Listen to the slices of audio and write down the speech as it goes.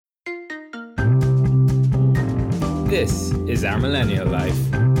This is our millennial life.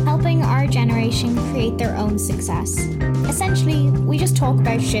 Helping our generation create their own success. Essentially, we just talk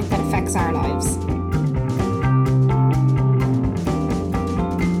about shit that affects our lives.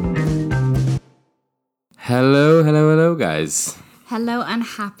 Hello, guys. Hello and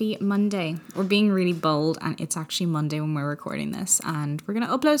happy Monday. We're being really bold and it's actually Monday when we're recording this and we're going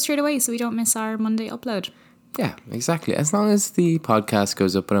to upload straight away so we don't miss our Monday upload. Yeah, exactly. As long as the podcast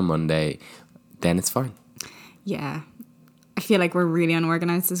goes up on a Monday, then it's fine. Yeah. I feel like we're really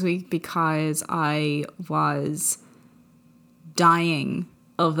unorganized this week because I was dying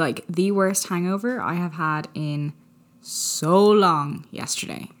of like the worst hangover I have had in so long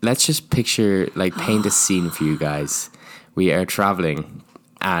yesterday. Let's just paint a scene for you guys. We are traveling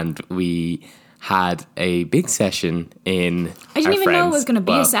and we had a big session in I didn't even know it was going to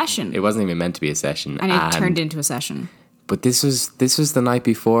be a session. It wasn't even meant to be a session. And it turned into a session. But this was the night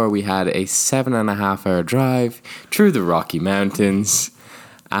before. We had a 7.5 hour drive through the Rocky Mountains,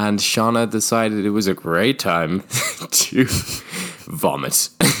 and Shauna decided it was a great time to vomit.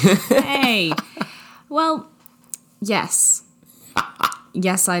 Hey, well, yes,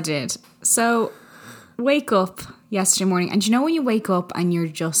 I did. So, wake up yesterday morning, and you know when you wake up and you're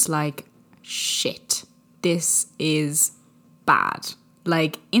just like, shit, this is bad.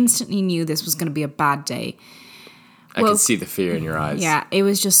 Like, instantly knew this was going to be a bad day. I could see the fear in your eyes. Yeah, it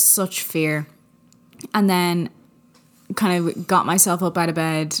was just such fear. And then kind of got myself up out of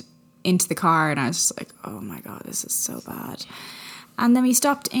bed into the car and I was just like, oh my God, this is so bad. And then we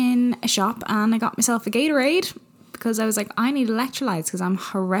stopped in a shop and I got myself a Gatorade because I was like, I need electrolytes because I'm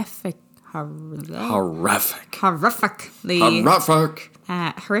horrifically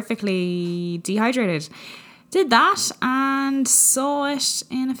dehydrated. Did that and saw it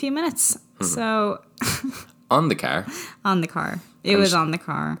in a few minutes. So... On the car. On the car. It was on the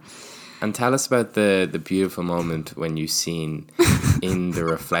car. And tell us about the beautiful moment when you seen in the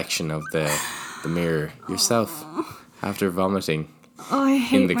reflection of the mirror yourself after vomiting. Oh, I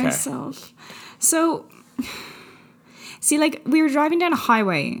hate myself. So, see, like, we were driving down a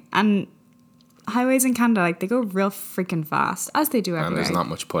highway, and highways in Canada, like, they go real freaking fast, as they do everywhere. And there's not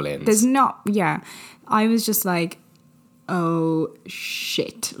much pull-ins. There's not, yeah. I was just like, oh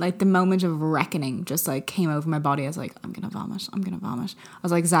shit, like the moment of reckoning just like came over my body. I was like, I'm gonna vomit. I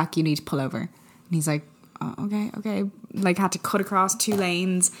was like, Zach, you need to pull over. And he's like, oh, okay. Like had to cut across 2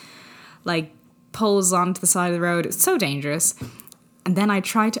 lanes, like pulls onto the side of the road. It's so dangerous. And then I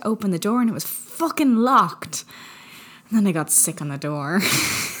tried to open the door and it was fucking locked. And then I got sick on the door.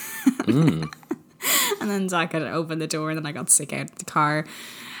 And then Zach had to open the door and then I got sick out of the car.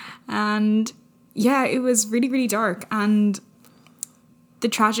 And yeah, it was really, really dark. And the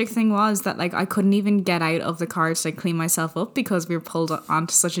tragic thing was that, like, I couldn't even get out of the car to, like, clean myself up because we were pulled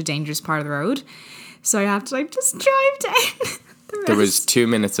onto such a dangerous part of the road. So I had to, like, just drive down. There was 2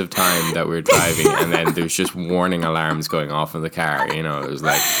 minutes of time that we were driving and then there was just warning alarms going off in the car. You know, it was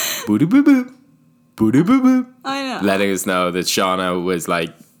like, boo-doo-boo-boo, boo-doo-boo-boo. I know. Letting us know that Shauna was,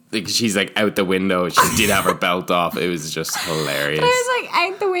 like, she's like out the window. She did have her belt off. It was just hilarious. But I was like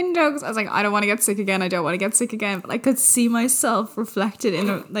out the window because I was like, I don't want to get sick again. But I could see myself reflected in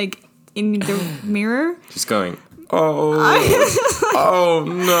the mirror. Just going, oh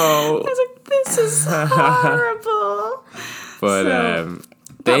no. I was like, this is horrible.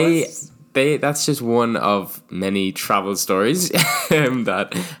 But that's just one of many travel stories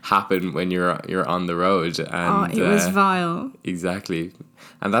that happen when you're on the road. And it was vile. Exactly.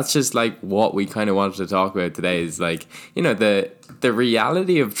 And that's just like what we kind of wanted to talk about today is like, you know, the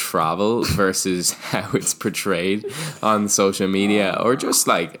reality of travel versus how it's portrayed on social media or just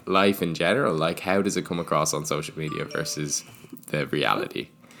like life in general. Like, how does it come across on social media versus the reality?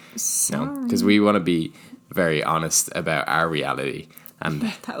 Because we want to be very honest about our reality. And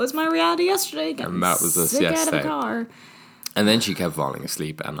that was my reality yesterday. And that was us yesterday. Out of the car. And then she kept falling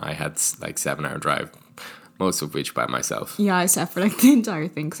asleep and I had like 7-hour drive. Most of which by myself. Yeah, I slept for like the entire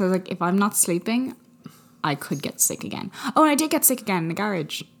thing. Because I was like, if I'm not sleeping, I could get sick again. Oh, and I did get sick again in the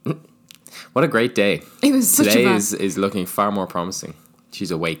garage. What a great day. It was such Today a is looking far more promising. She's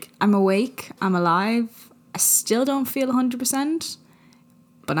awake. I'm awake. I'm alive. I still don't feel 100%,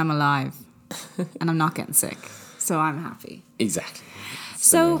 but I'm alive. And I'm not getting sick. So I'm happy. Exactly. That's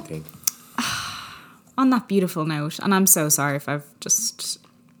so, on that beautiful note, and I'm so sorry if I've just...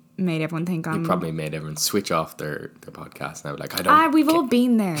 made everyone think You probably made everyone switch off their podcast now. Like, I don't... we've all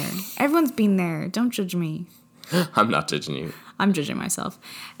been there. Everyone's been there. Don't judge me. I'm not judging you. I'm judging myself.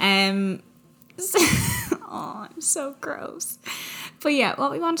 I'm so gross. But yeah, what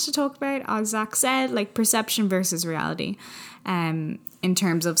we wanted to talk about, as Zach said, like perception versus reality in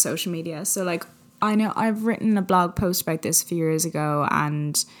terms of social media. So like I know I've written a blog post about this a few years ago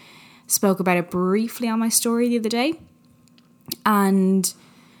and spoke about it briefly on my story the other day. And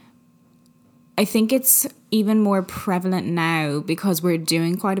I think it's even more prevalent now because we're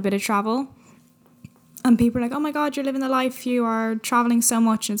doing quite a bit of travel. And people are like, oh my God, you're living the life. You are traveling so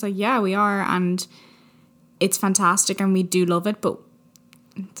much. And it's like, yeah, we are. And it's fantastic and we do love it. But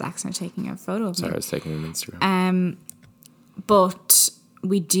Zach's now taking a photo of me. Sorry, I was taking an Instagram. But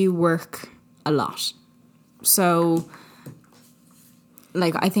we do work a lot. So,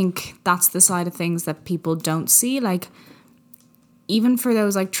 like, I think that's the side of things that people don't see. Like, even for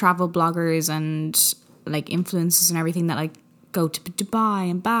those, like, travel bloggers and, like, influencers and everything that, like, go to Dubai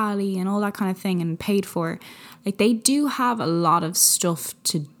and Bali and all that kind of thing and paid for, like, they do have a lot of stuff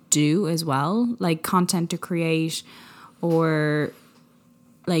to do as well. Like, content to create or,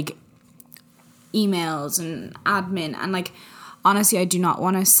 like, emails and admin. And, like, honestly, I do not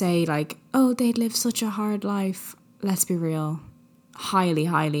want to say, like, oh, they'd live such a hard life. Let's be real. Highly,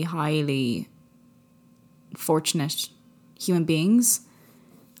 highly, highly fortunate human beings.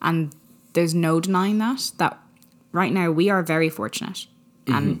 And there's no denying that right now we are very fortunate.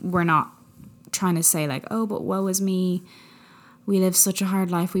 And we're not trying to say, like, oh, but woe is me. We live such a hard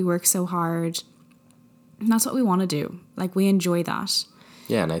life. We work so hard. And that's what we want to do. Like, we enjoy that.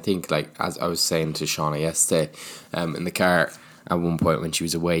 Yeah, and I think, like, as I was saying to Shauna yesterday, in the car at one point when she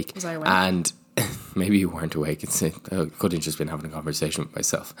was awake. Was I awake? And maybe you weren't awake. I could have just been having a conversation with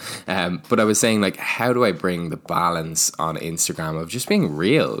myself. But I was saying, like, how do I bring the balance on Instagram of just being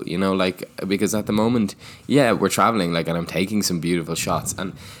real, you know, like, because at the moment, yeah, we're traveling, like, and I'm taking some beautiful shots.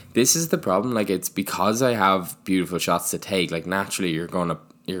 And this is the problem, like, it's because I have beautiful shots to take, like, naturally you're going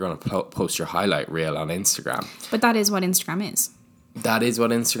to post your highlight reel on Instagram. But that is what Instagram is. That is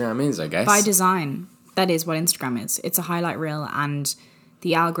what Instagram is, I guess. By design, that is what Instagram is. It's a highlight reel and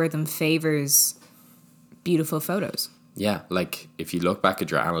the algorithm favors beautiful photos. Yeah, like if you look back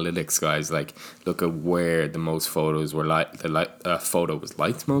at your analytics, guys, like look at where the most photos were photo was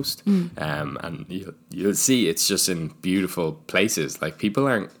liked most, and you'll see it's just in beautiful places. Like people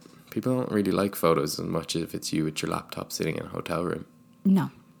don't really like photos as much if it's you with your laptop sitting in a hotel room.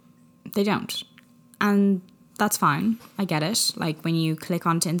 No, they don't, and that's fine. I get it. Like when you click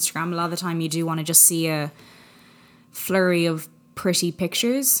onto Instagram, a lot of the time you do want to just see a flurry of pretty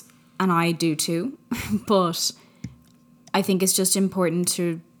pictures, and I do too. But I think it's just important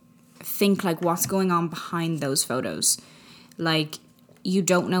to think like what's going on behind those photos. Like you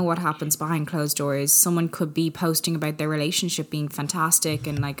don't know what happens behind closed doors. Someone could be posting about their relationship being fantastic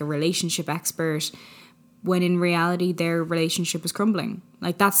and like a relationship expert, when in reality their relationship is crumbling.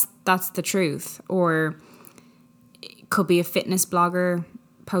 Like that's the truth. Or it could be a fitness blogger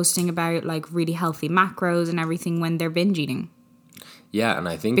posting about like really healthy macros and everything when they're binge eating. Yeah, and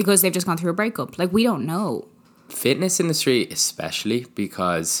I think because they've just gone through a breakup. Like we don't know. Fitness industry especially,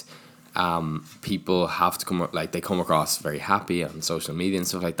 because people have to they come across very happy on social media and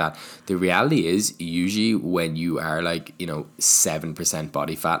stuff like that. The reality is usually when you are like, 7%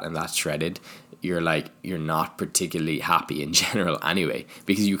 body fat and that's shredded, you're not particularly happy in general anyway,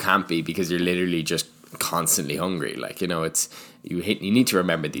 because you can't be, because you're literally just constantly hungry. Like, it's you need to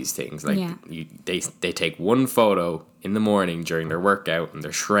remember these things. Like they take one photo in the morning during their workout and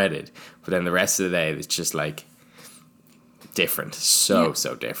they're shredded, but then the rest of the day it's just like different. So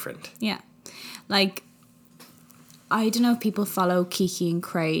different. Yeah. Like, I don't know if people follow Kiki and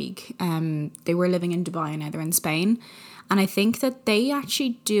Craig. They were living in Dubai and now they're in Spain. And I think that they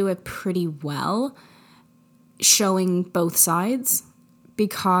actually do it pretty well, showing both sides.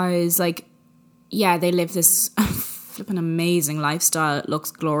 Because, like, yeah, they live this flipping amazing lifestyle. It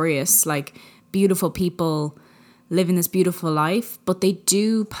looks glorious. Like, beautiful people living this beautiful life. But they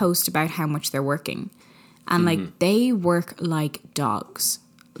do post about how much they're working. And, like, they work like dogs.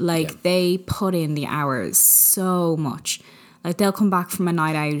 Like, they put in the hours so much. Like, they'll come back from a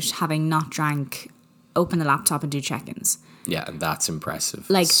night out having not drank, open the laptop and do check-ins. Yeah, and that's impressive.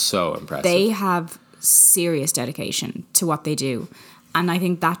 Like, so impressive. They have serious dedication to what they do. And I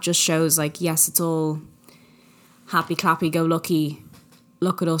think that just shows, like, yes, it's all happy, clappy, go lucky.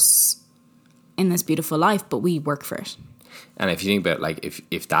 Look at us in this beautiful life, but we work for it. And if you think about, like,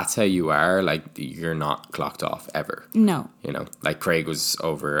 if that's how you are, like, you're not clocked off ever. No. Like Craig was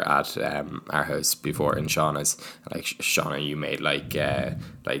over at our house before in Shauna's. Like, Shauna, you made, like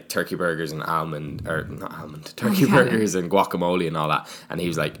turkey burgers and turkey burgers and guacamole and all that. And he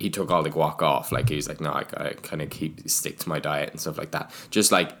was like, he took all the guac off. Like, he was like, no, I kind of stick to my diet and stuff like that.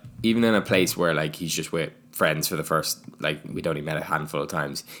 Just, like, even in a place where, like, he's just with friends for the first, like, we'd only met a handful of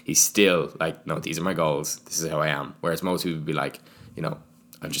times, he's still like, no, these are my goals, this is how I am. Whereas most people would be like,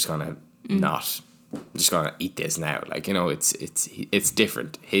 I'm just gonna not I'm just gonna eat this now. Like, you know, it's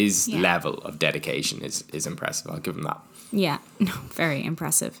different. His level of dedication is impressive. I'll give him that. Yeah, no, very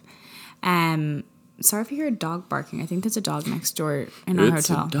impressive. Sorry if you hear a dog barking. I think there's a dog next door in our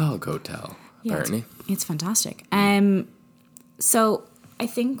hotel. It's a dog hotel, apparently. It's fantastic. So I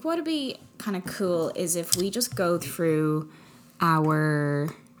think what would be kind of cool is if we just go through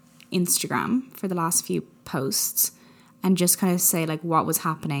our Instagram for the last few posts and just kind of say like what was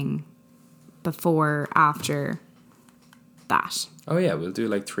happening before, after that. Oh yeah, we'll do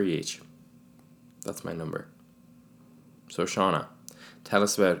like 3 each. That's my number. So Shauna, tell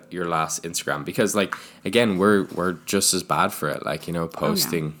us about your last Instagram, because like again we're just as bad for it, like, you know,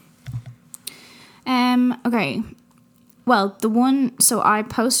 posting. Okay. Well, so I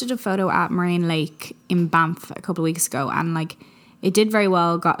posted a photo at Moraine Lake in Banff a couple of weeks ago, and like it did very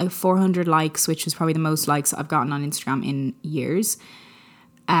well, got like 400 likes, which was probably the most likes I've gotten on Instagram in years.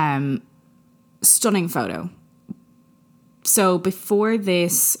 Stunning photo. So before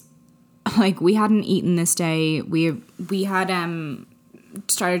this, like we hadn't eaten this day. We had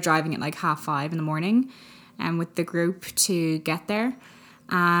started driving at like 5:30 in the morning with the group to get there,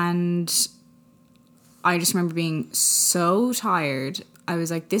 and I just remember being so tired. I was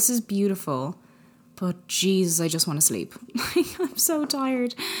like, this is beautiful, but Jesus, I just want to sleep. Like, I'm so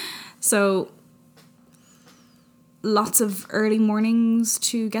tired. So lots of early mornings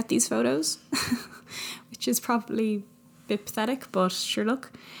to get these photos, which is probably a bit pathetic, but sure,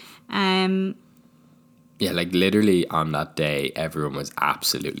 look. Yeah, like literally on that day, everyone was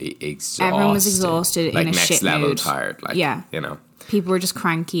absolutely exhausted. Everyone was exhausted, like in a next shit level mood. tired. Like, yeah, you know, people were just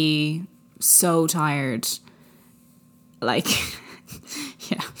cranky, so tired. Like,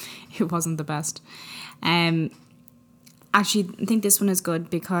 yeah, it wasn't the best. Actually, I think this one is good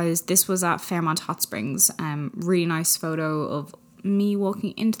because this was at Fairmont Hot Springs. Really nice photo of me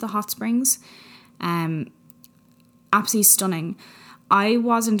walking into the hot springs. Absolutely stunning. I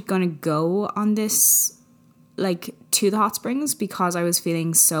wasn't going to go on this, like, to the hot springs because I was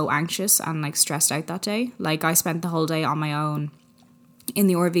feeling so anxious and, like, stressed out that day. Like, I spent the whole day on my own in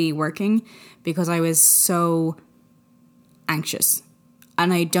the RV working because I was so anxious.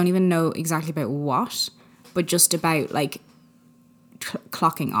 And I don't even know exactly about what, but just about, like,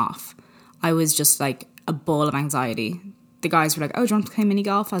 clocking off. I was just, like, a ball of anxiety. The guys were like, oh, do you want to play mini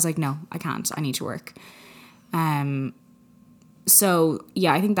golf? I was like, no, I can't. I need to work. So,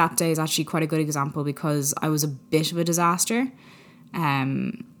 yeah, I think that day is actually quite a good example because I was a bit of a disaster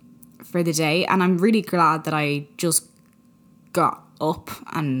for the day. And I'm really glad that I just got up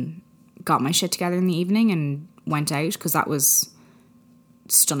and got my shit together in the evening and went out because that was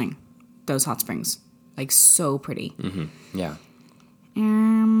stunning, those hot springs. Like, so pretty. Mm-hmm. Yeah.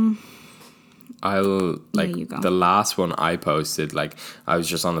 You go. The last one I posted, like, I was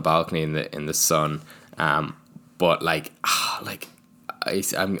just on the balcony in the sun, but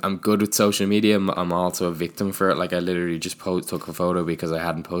I'm good with social media. I'm also a victim for it. Like, I literally just took a photo because I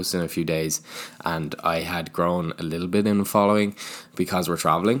hadn't posted in a few days, and I had grown a little bit in following because we're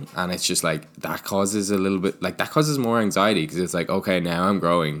traveling, and it's just like that causes a little bit, like, that causes more anxiety because it's like, okay, now I'm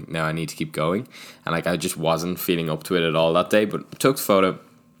growing, now I need to keep going, and like I just wasn't feeling up to it at all that day, but took the photo,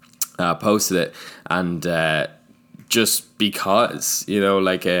 posted it, and just because, you know,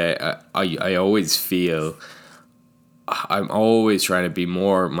 like I always feel I'm always trying to be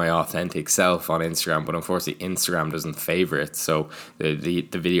more my authentic self on Instagram, but unfortunately Instagram doesn't favor it. So the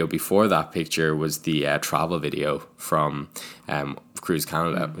video before that picture was the travel video from Cruise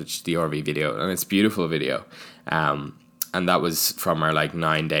Canada, which is the RV video, and it's a beautiful video. And that was from our like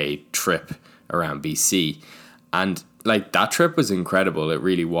 9-day trip around BC, and like that trip was incredible. It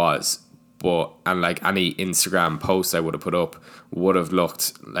really was. And like any Instagram post I would have put up would have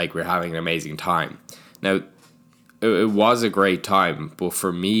looked like we're having an amazing time. Now, it was a great time, but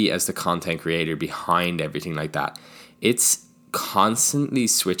for me as the content creator behind everything like that, it's constantly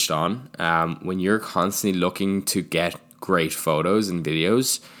switched on. When you're constantly looking to get great photos and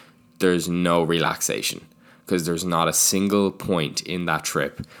videos, there's no relaxation because there's not a single point in that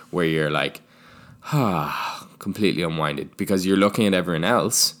trip where you're like, completely unwinded, because you're looking at everyone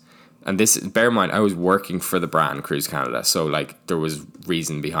else. And this, bear in mind, I was working for the brand Cruise Canada, so like there was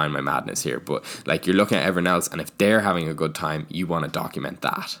reason behind my madness here. But like you're looking at everyone else, and if they're having a good time, you want to document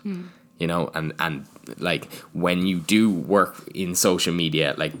that, you know. And like when you do work in social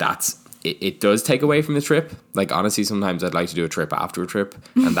media, like it does take away from the trip. Like honestly, sometimes I'd like to do a trip after a trip,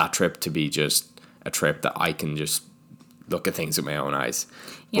 and that trip to be just a trip that I can just look at things with my own eyes.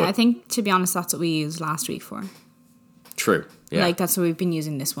 Yeah, I think to be honest, that's what we used last week for. True. Yeah. Like that's what we've been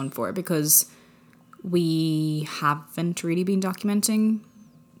using this one for, because we haven't really been documenting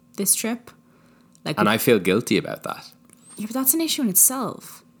this trip. Like, And I feel guilty about that. yeah, but that's an issue in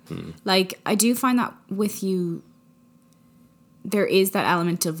itself. Like, I do find that with you, there is that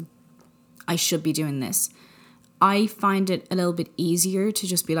element of, I should be doing this. I find it a little bit easier to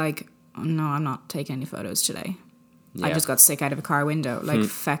just be like, oh, no, I'm not taking any photos today. I Yeah. just got sick out of a car window. Like,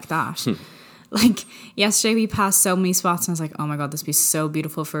 feck that. Like, yesterday we passed so many spots and I was like, oh my God, this would be so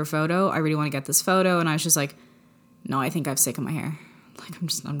beautiful for a photo. I really want to get this photo. And I was just like, no, I think I've sick of my hair. Like,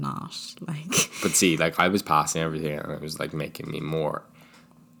 I'm not. Like, But see, like, I was passing everything and it was like making me more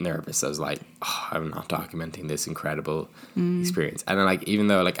nervous. I was like, oh, I'm not documenting this incredible experience. And then, like, even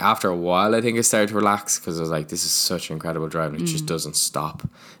though, like, after a while, I think I started to relax because I was like, this is such an incredible drive and it just doesn't stop.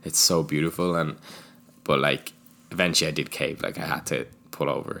 It's so beautiful. But like, eventually I did cave. Like, I had to pull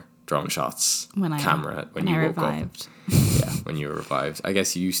over, drone shots, when camera when you I woke up. revived. Yeah, when you were revived. I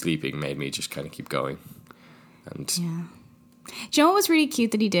guess you sleeping made me just kind of keep going. And Yeah. Do you know what was really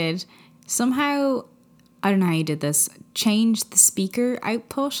cute that he did? Somehow, I don't know how he did this, changed the speaker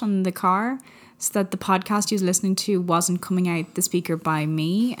output on the car so that the podcast he was listening to wasn't coming out the speaker by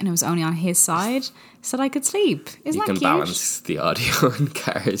me and it was only on his side so that I could sleep. Isn't you that can cute? balance the audio in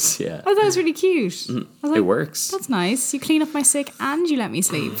cars, yeah. I thought that was really cute. I was like, It works. That's nice. You clean up my sick and you let me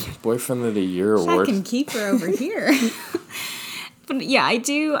sleep. Boyfriend of the year award. Second keeper over here. But yeah, I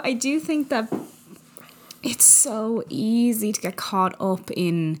do think that it's so easy to get caught up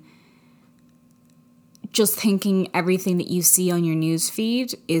in just thinking everything that you see on your news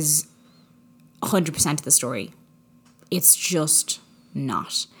feed is 100% of the story. It's just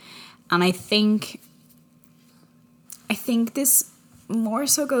not. And I think this more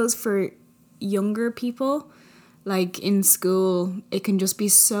so goes for younger people. Like in school, it can just be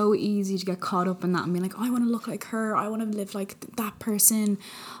so easy to get caught up in that and be like, oh, I want to look like her. I want to live like that person.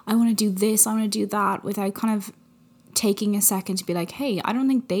 I want to do this. I want to do that, without kind of taking a second to be like, hey, I don't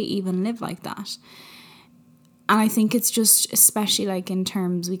think they even live like that. And I think it's just, especially like in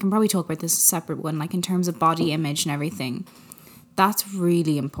terms, we can probably talk about this separate one, like in terms of body image and everything, that's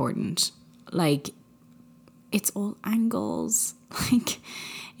really important. Like, it's all angles. Like,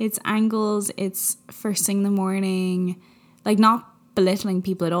 it's angles, it's first thing in the morning. Like, not belittling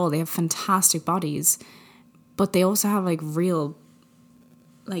people at all. They have fantastic bodies. But they also have, like, real,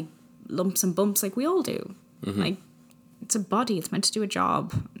 like, lumps and bumps like we all do. Mm-hmm. Like, it's a body. It's meant to do a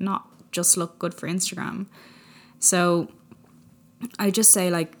job, not just look good for Instagram. So I just say,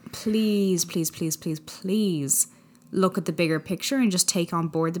 like, please, please, please, please, please look at the bigger picture and just take on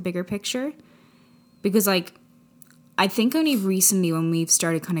board the bigger picture. Because, like, I think only recently when we've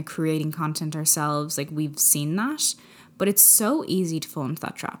started kind of creating content ourselves, like, we've seen that. But it's so easy to fall into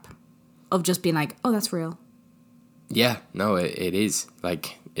that trap of just being like, oh, that's real. Yeah, no, it is.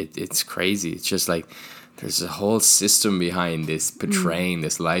 Like, it's crazy. It's just like there's a whole system behind this portraying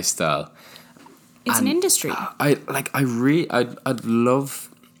this lifestyle. It's an industry. I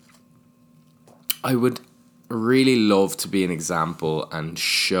would really love to be an example and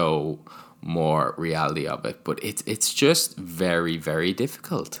show more reality of it, but it's just very, very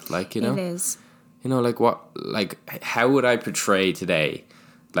difficult. Like, you know, It is. You know, how would I portray today?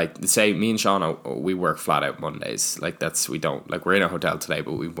 Like, say me and Shauna, we work flat out Mondays. Like, we're in a hotel today,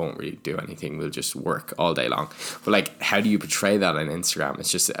 but we won't really do anything. We'll just work all day long. But, like, how do you portray that on Instagram?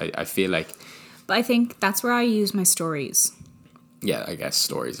 It's just, I feel like... But I think that's where I use my stories. Yeah, I guess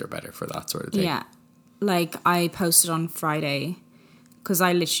stories are better for that sort of thing. Yeah. Like, I posted on Friday, because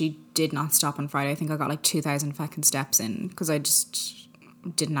I literally did not stop on Friday. I think I got like 2,000 fucking steps in, because I just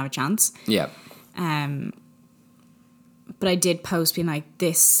didn't have a chance. Yeah. But I did post being like,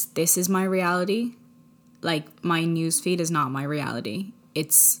 this is my reality. Like, my newsfeed is not my reality.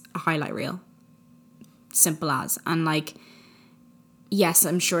 It's a highlight reel. Simple as. And, like, yes,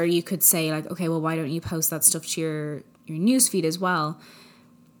 I'm sure you could say, like, okay, well, why don't you post that stuff to your newsfeed as well?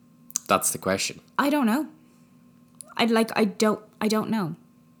 That's the question. I don't know. I don't know.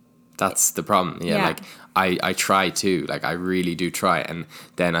 That's the problem. Yeah. Like, I try to. Like, I really do try. And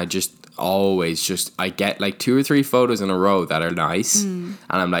then I just I get like 2 or 3 photos in a row that are nice, and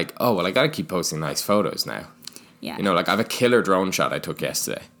I'm like, oh well, I gotta keep posting nice photos now. Yeah, you know, like, I have a killer drone shot I took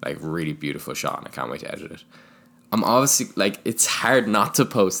yesterday, like, really beautiful shot, and I can't wait to edit it. I'm obviously, like, it's hard not to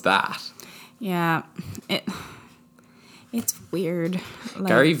post that. Yeah, it's weird. Like,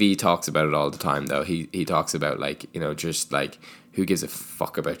 Gary Vee talks about it all the time, though. He talks about, like, you know, just like, who gives a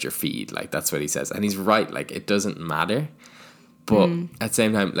fuck about your feed? Like, that's what he says, and he's right. Like, it doesn't matter. But at the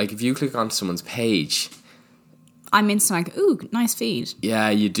same time, like, if you click on someone's page, I'm instantly like, ooh, nice feed. Yeah,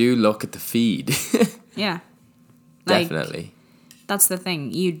 you do look at the feed. Yeah. Like, definitely. That's the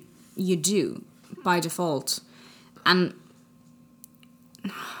thing. You do, by default. And,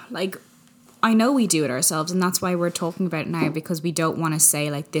 like, I know we do it ourselves, and that's why we're talking about it now, because we don't want to say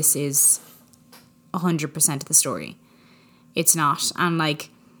like this is 100% of the story. It's not. And like,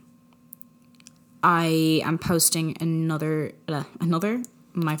 I am posting another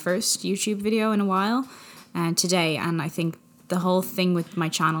my first YouTube video in a while today, and I think the whole thing with my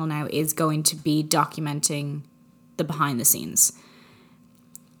channel now is going to be documenting the behind the scenes.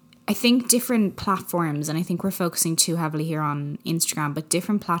 I think different platforms, and I think we're focusing too heavily here on Instagram, but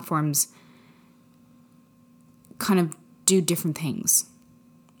different platforms kind of do different things.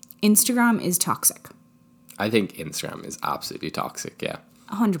 Instagram is toxic. I think Instagram is absolutely toxic, yeah.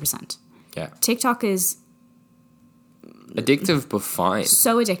 100%. Yeah. TikTok is addictive, but fine.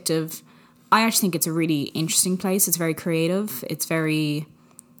 so addictive. I actually think it's a really interesting place. It's very creative.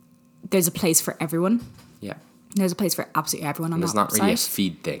 There's a place for everyone. Yeah. There's a place for absolutely everyone on that It's not really a site.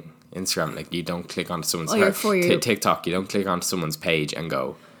 feed thing. Instagram, like, you don't click on someone's TikTok, you don't click on someone's page and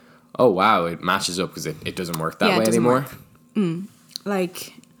go, oh wow, it matches up, because it doesn't work that way anymore.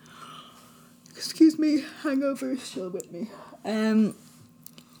 Like, excuse me, hangover is still with me.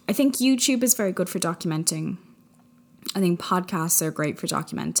 I think YouTube is very good for documenting. I think podcasts are great for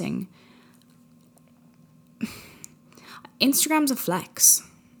documenting. Instagram's a flex.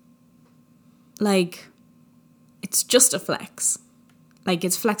 Like, it's just a flex. Like,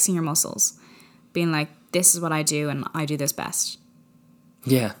 it's flexing your muscles. Being like, this is what I do, and I do this best.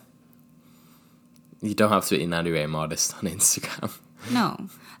 Yeah. You don't have to be in any way modest on Instagram. No.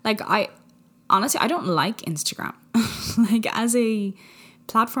 Like, honestly, I don't like Instagram. Like, as a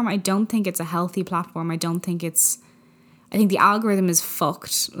platform, I don't think it's a healthy platform. I think the algorithm is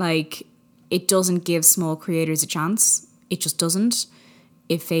fucked. Like, it doesn't give small creators a chance. It just doesn't.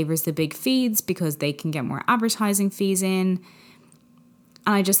 It favors the big feeds because they can get more advertising fees in.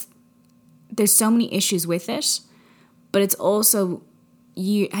 And there's so many issues with it, but it's also,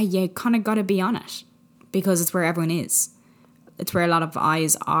 you kind of got to be on it because it's where everyone is. It's where a lot of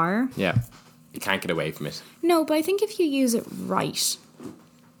eyes are. Yeah. You can't get away from it. No, but I think if you use it right,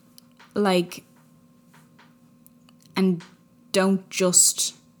 like, and don't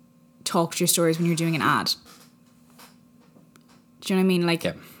just talk to your stories when you're doing an ad. Do you know what I mean? Like,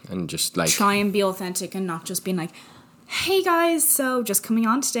 Yeah. And just like, try and be authentic and not just being like, hey guys, so just coming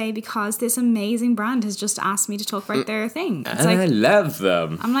on today because this amazing brand has just asked me to talk about their thing. It's I like, love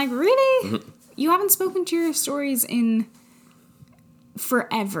them. I'm like, really? You haven't spoken to your stories in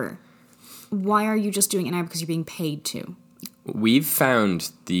forever. Why are you just doing it now because you're being paid to? We've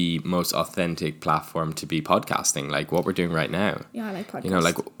found the most authentic platform to be podcasting, like what we're doing right now. Yeah, I like podcasts. You know,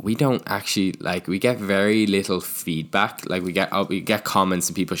 like, we don't actually, like, we get very little feedback. Like, we get comments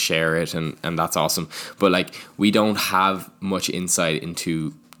and people share it, and that's awesome. But like, we don't have much insight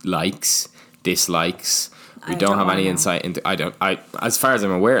into likes, dislikes. We don't have any insight into. As far as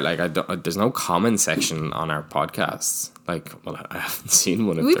I'm aware, like, there's no comment section on our podcasts. Like, well, I haven't seen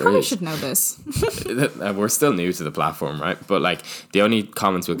one. We probably should know this. We're still new to the platform, right? But like, the only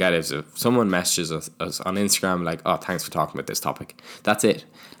comments we'll get is if someone messages us on Instagram, like, oh, thanks for talking about this topic. That's it.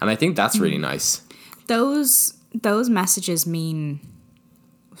 And I think that's really nice. Those messages mean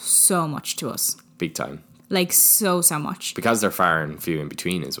so much to us. Big time. Like, so much. Because they're far and few in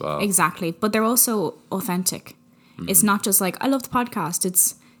between as well. Exactly. But they're also authentic. It's not just like, I love the podcast.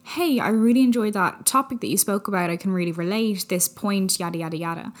 It's, hey, I really enjoyed that topic that you spoke about. I can really relate this point, yada, yada,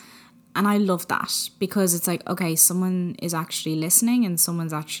 yada. And I love that because it's like, okay, someone is actually listening and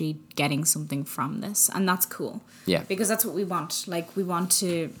someone's actually getting something from this. And that's cool. Yeah. Because that's what we want. Like, we want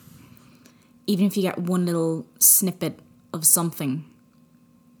to, even if you get one little snippet of something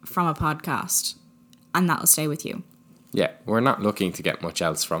from a podcast, and that'll stay with you. Yeah, we're not looking to get much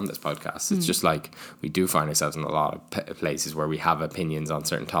else from this podcast. It's just like, we do find ourselves in a lot of places where we have opinions on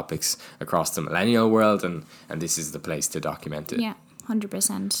certain topics across the millennial world, and this is the place to document it. Yeah,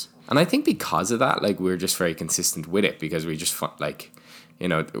 100%. And I think because of that, like, we're just very consistent with it, because we just, like, you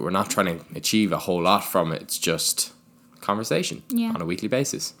know, we're not trying to achieve a whole lot from it. It's just conversation on a weekly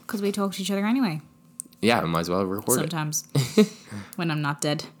basis. Because we talk to each other anyway. Yeah, I might as well record Sometimes. When I'm not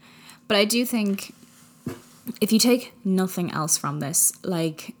dead. But I do think, if you take nothing else from this,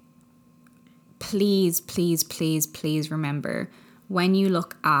 like, please, please, please, please remember, when you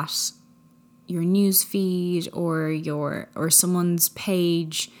look at your news feed or someone's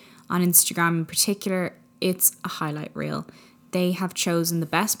page on Instagram in particular, it's a highlight reel. They have chosen the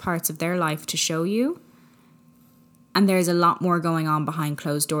best parts of their life to show you, and there's a lot more going on behind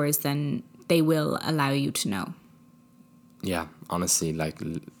closed doors than they will allow you to know. Yeah, honestly, like,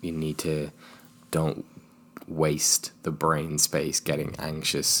 you need to, don't waste the brain space getting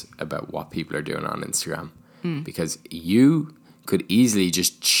anxious about what people are doing on Instagram, because you could easily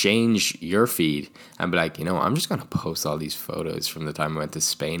just change your feed and be like, you know, I'm just going to post all these photos from the time I went to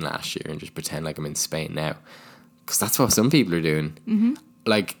Spain last year and just pretend like I'm in Spain now. Because that's what some people are doing. Mm-hmm.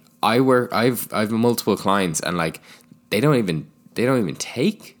 Like, I've multiple clients, and like they don't even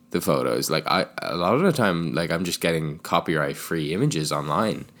take the photos. Like, a lot of the time, like, I'm just getting copyright free images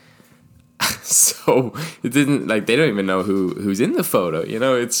online. So it didn't, like, they don't even know who's in the photo, you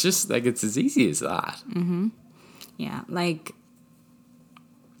know. It's just like, it's as easy as that. Mm-hmm. Yeah, like,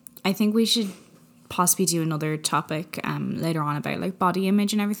 I think we should possibly do another topic later on about like body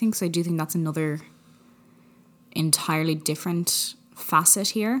image and everything, because I do think that's another entirely different facet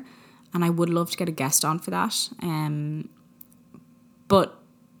here, and I would love to get a guest on for that. But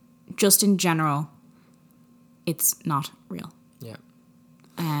just in general, it's not real. Yeah.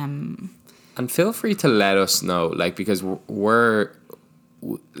 And feel free to let us know, like, because we're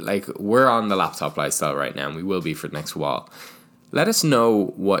on the laptop lifestyle right now, and we will be for the next while. Let us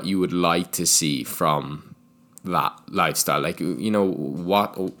know what you would like to see from that lifestyle. Like, you know,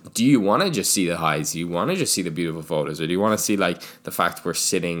 what do you want to just see? The highs? Do you want to just see the beautiful photos, or do you want to see like the fact we're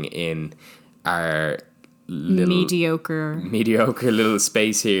sitting in our mediocre little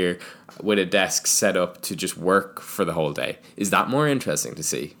space here with a desk set up to just work for the whole day? Is that more interesting to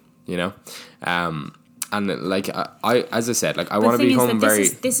see? You know, and like I as I said, like, I want to be home very.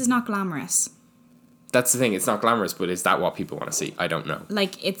 This is not glamorous. That's the thing. It's not glamorous, but is that what people want to see? I don't know.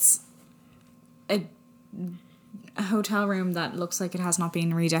 Like, it's a hotel room that looks like it has not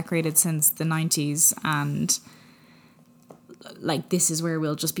been redecorated since the 90s, and like, this is where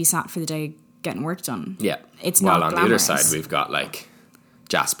we'll just be sat for the day getting work done. Yeah. It's not glamorous. While on the other side, we've got like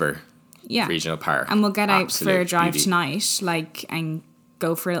Jasper Regional Park. And we'll get out for a drive beauty tonight, like, and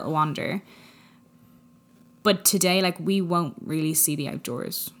go for a little wander. But today, like, we won't really see the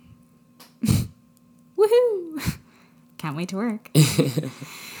outdoors. Woohoo! Can't wait to work.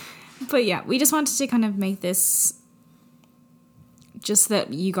 But yeah, we just wanted to kind of make this just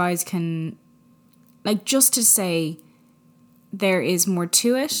that you guys can, like, just to say there is more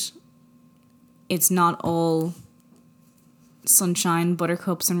to it. It's not all sunshine,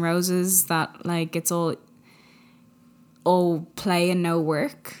 buttercups and roses, that like it's all play and no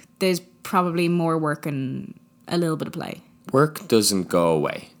work. There's probably more work and a little bit of play. Work doesn't go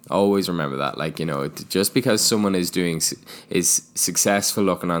away. Always remember that. Like, you know, just because someone is successful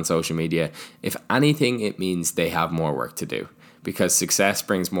looking on social media, if anything, it means they have more work to do, because success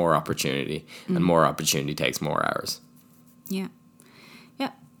brings more opportunity, and more opportunity takes more hours. Yeah.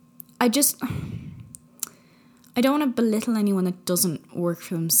 Yeah. I don't want to belittle anyone that doesn't work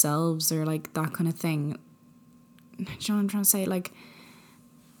for themselves or like that kind of thing. Do you know what I'm trying to say? Like,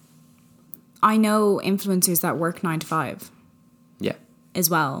 I know influencers that work 9 to 5. Yeah. As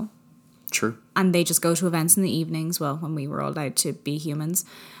well. True. And they just go to events in the evenings. Well, when we were all allowed to be humans,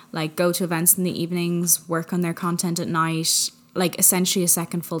 like, go to events in the evenings, work on their content at night, like essentially a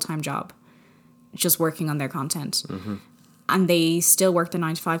second full-time job, just working on their content. Mm-hmm. And they still work the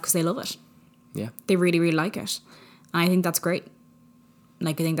 9 to 5 because they love it. Yeah. They really, really like it. And I think that's great.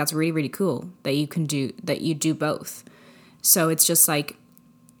 Like, I think that's really, really cool that you do both. So it's just like,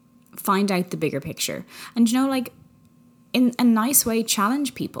 find out the bigger picture. And, you know, like, in a nice way,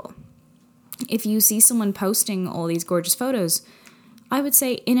 challenge people. If you see someone posting all these gorgeous photos, I would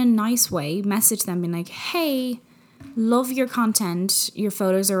say in a nice way, message them being like, hey, love your content. Your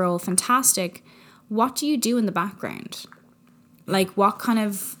photos are all fantastic. What do you do in the background? Like, what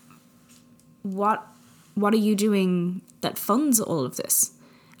are you doing that funds all of this?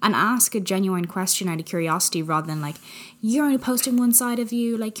 And ask a genuine question out of curiosity, rather than like, you're only posting one side of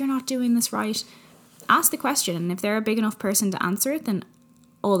you, like, you're not doing this right. Ask the question, and if they're a big enough person to answer it, then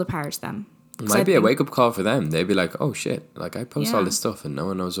all the power to them. It might be a wake-up call for them. They'd be like, oh shit, like, I post all this stuff and no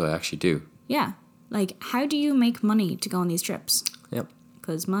one knows what I actually do. Yeah. Like, how do you make money to go on these trips? Yep.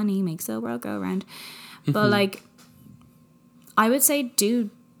 Because money makes the world go round. But like, I would say do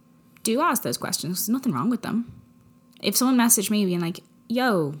ask those questions. There's nothing wrong with them. If someone messaged me being like,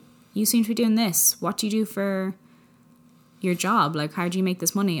 yo, you seem to be doing this, what do you do for your job? Like, how do you make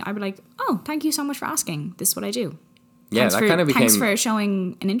this money? I'd be like, oh, thank you so much for asking. This is what I do. Yeah, Thanks for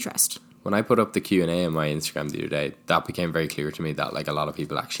showing an interest. When I put up the Q&A on my Instagram the other day, that became very clear to me that, like, a lot of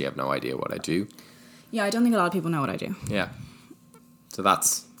people actually have no idea what I do. Yeah, I don't think a lot of people know what I do. Yeah. So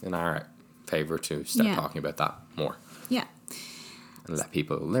that's in our favour to start talking about that more. Yeah. And let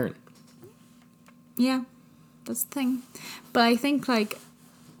people learn. Yeah, that's the thing. But I think, like,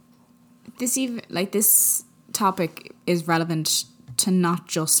 this topic is relevant to not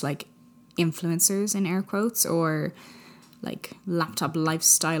just, like, influencers in air quotes, or like laptop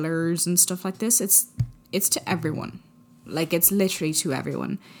lifestylers and stuff like this. It's to everyone. Like, it's literally to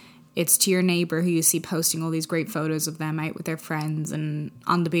everyone. It's to your neighbor who you see posting all these great photos of them out with their friends and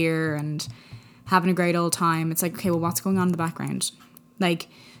on the beer and having a great old time. It's like, okay, well, what's going on in the background? Like,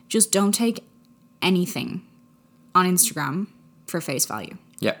 just don't take anything on Instagram for face value.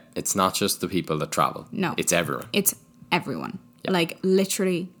 Yeah, it's not just the people that travel. No. It's everyone. It's everyone. Yeah. Like,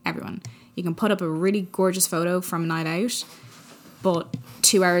 literally everyone. You can put up a really gorgeous photo from a night out, but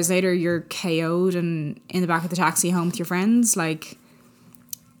 2 hours later, you're KO'd and in the back of the taxi home with your friends. Like,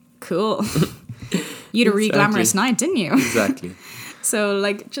 cool. You had a really glamorous night, didn't you? Exactly. So,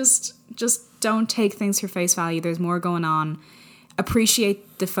 like, just don't take things for face value. There's more going on.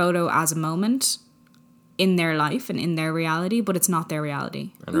 Appreciate the photo as a moment in their life and in their reality, but it's not their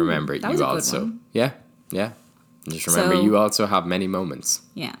reality. And remember, that was you a good also... one. Yeah. Just remember, you also have many moments.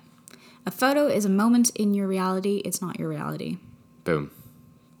 Yeah. A photo is a moment in your reality. It's not your reality. Boom.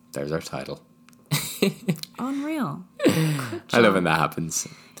 There's our title. Unreal. I love when that happens.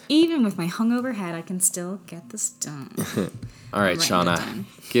 Even with my hungover head, I can still get this done. All right, Write Shauna, that down.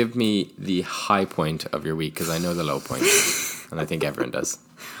 give me the high point of your week, because I know the low point. And I think everyone does.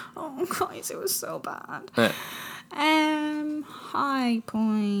 Oh, guys, it was so bad. Eh. High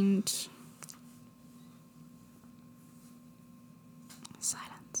point.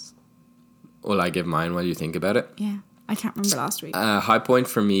 Silence. Will I give mine while you think about it? Yeah, I can't remember last week. High point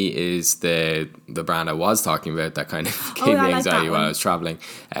for me is the brand I was talking about that kind of gave I me like anxiety that while one. I was traveling.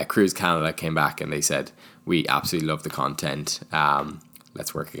 Cruise Canada came back and they said, we absolutely love the content.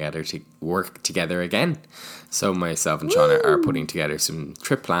 Let's work together again. So myself and Shauna are putting together some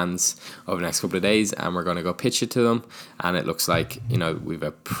trip plans over the next couple of days, and we're going to go pitch it to them. And it looks like, we've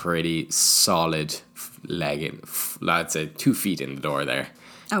a pretty solid leg in, I'd say 2 feet in the door there.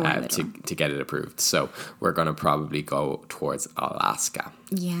 To get it approved. So we're going to probably go towards Alaska.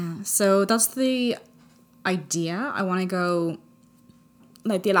 Yeah, so that's the idea. I want to go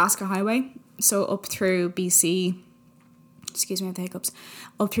like the Alaska Highway. So up through BC. Excuse me, I have the hiccups.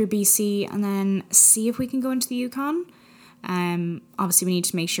 Up through BC and then see if we can go into the Yukon. Obviously, we need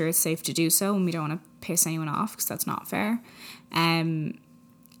to make sure it's safe to do so, and we don't want to piss anyone off because that's not fair.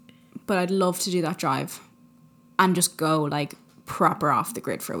 But I'd love to do that drive and just go like proper off the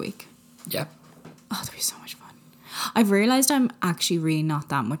grid for a week. Yeah. Oh, that'd be so much fun. I've realised I'm actually really not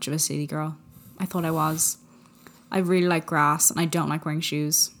that much of a city girl. I thought I was. I really like grass and I don't like wearing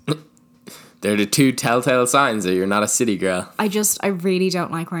shoes. They're the 2 telltale signs that you're not a city girl. I really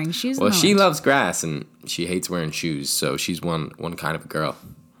don't like wearing shoes. Well, she loves grass and she hates wearing shoes, so she's one kind of a girl.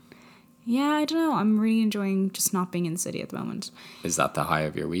 Yeah, I don't know. I'm really enjoying just not being in the city at the moment. Is that the high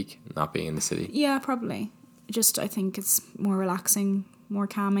of your week, not being in the city? Yeah, probably. I think it's more relaxing, more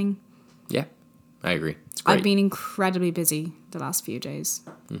calming. Yeah, I agree. It's great. I've been incredibly busy the last few days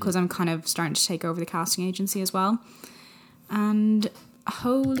because I'm kind of starting to take over the casting agency as well. And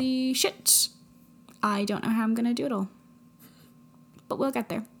holy shit, I don't know how I'm going to do it all. But we'll get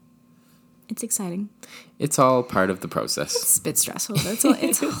there. It's exciting. It's all part of the process. It's a bit stressful, but it's all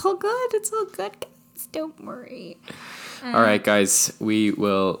good. It's all good, guys. Don't worry. All right, guys. We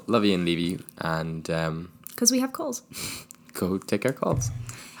will love you and leave you. And because we have calls. Go take our calls.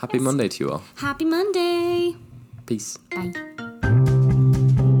 Happy Monday to you all. Happy Monday. Peace. Bye.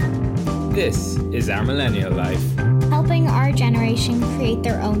 This is our millennial life. Helping our generation create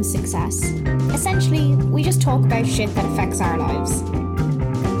their own success. Essentially, we just talk about shit that affects our lives.